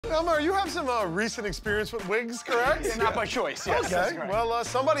Murr, you have some recent experience with wigs, correct? Yeah, not by choice, yes. Okay, well,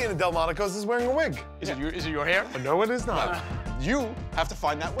 somebody in the Delmonico's is wearing a wig. Is it your hair? No, it is not. You have to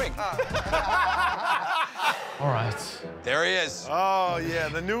find that wig. All right. There he is. Oh, yeah,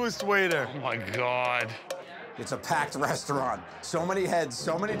 the newest waiter. Oh, my God. It's a packed restaurant. So many heads,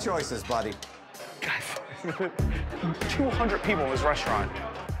 so many choices, buddy. Guys, 200 people in this restaurant.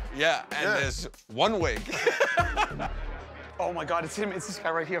 Yeah, and there's one wig. Oh, my God, it's him. It's this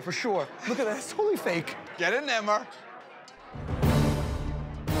guy right here, for sure. Look at that. It's totally fake. Get in there, Murr.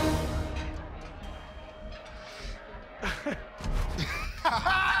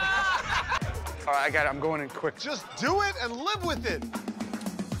 All right, I got it. I'm going in quick. Just do it and live with it.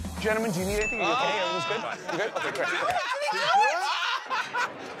 Gentlemen, do you need anything? Are you okay? Everyone's good? You good? Okay, great.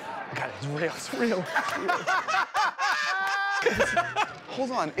 I got it. It's real. It's real.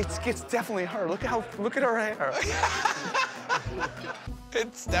 Hold on. It's definitely her. Look at her hair.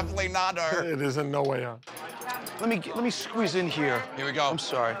 It's definitely not her. It is in no way on. Let me squeeze in here. Here we go. I'm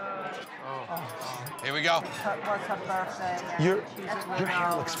sorry. Here we go. What's her birthday? Your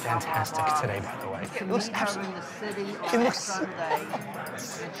hair looks fantastic today, by the way. It looks absolutely. In the city It on looks Sunday.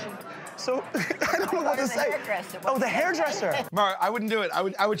 so. I don't know what to say. Oh, the hairdresser. Murr, I wouldn't do it. I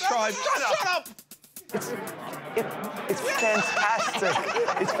would try. Shut up! It's fantastic.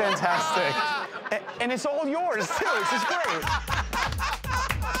 It's fantastic. And it's all yours, too. It's just great.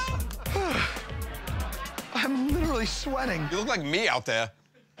 I'm literally sweating. You look like me out there.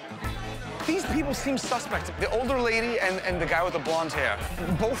 These people seem suspect. The older lady and the guy with the blonde hair.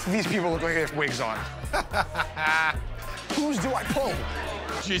 Both of these people look like they have wigs on. Whose do I pull?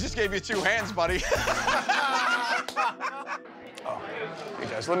 Jesus gave you 2 hands, buddy. Oh, hey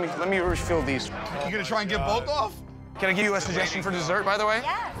guys, let me refill these. You gonna try and get both off? Can I give you a suggestion for dessert, by the way?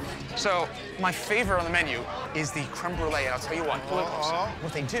 Yes. So, my favorite on the menu is the creme brulee, and I'll tell you what.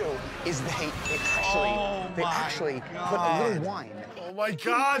 What they do is they actually put a little wine. Oh, my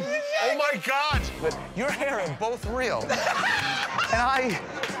God. Oh, my God. But your hair are both real. And I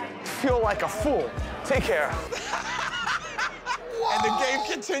feel like a fool. Take care. And the game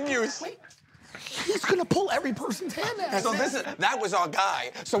continues. Wait. He's gonna pull every person's hand out. So that was our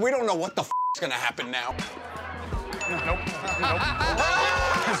guy. So we don't know what the is gonna happen now. Nope.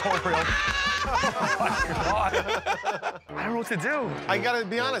 It's all real. Oh my God. I don't know what to do. I gotta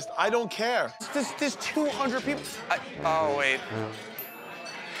be honest, I don't care. There's 200 people. Oh, wait.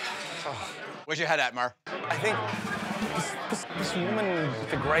 Where's your head at, Murr? I think this woman with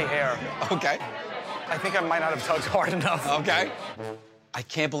the gray hair, Okay. I think I might not have tugged hard enough. Okay. I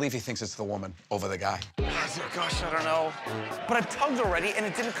can't believe he thinks it's the woman over the guy. Gosh, I don't know. But I've tugged already, and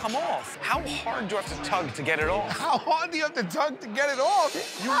it didn't come off. How hard do I have to tug to get it off? How hard do you have to tug to get it off?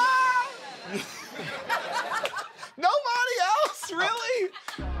 Nobody else, really?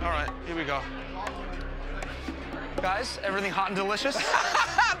 All right, here we go. Guys, everything hot and delicious?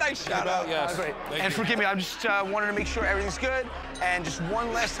 Nice shout out. Yes. Great. And forgive me, I just wanted to make sure everything's good. And just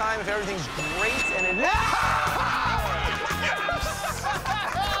one last time, if everything's great and it is.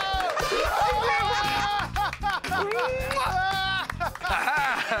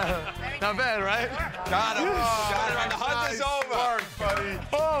 Not bad, right? Got him. Got him. And the hunt is over. Work, buddy.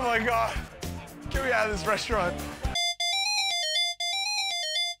 Oh my God. Get me out of this restaurant.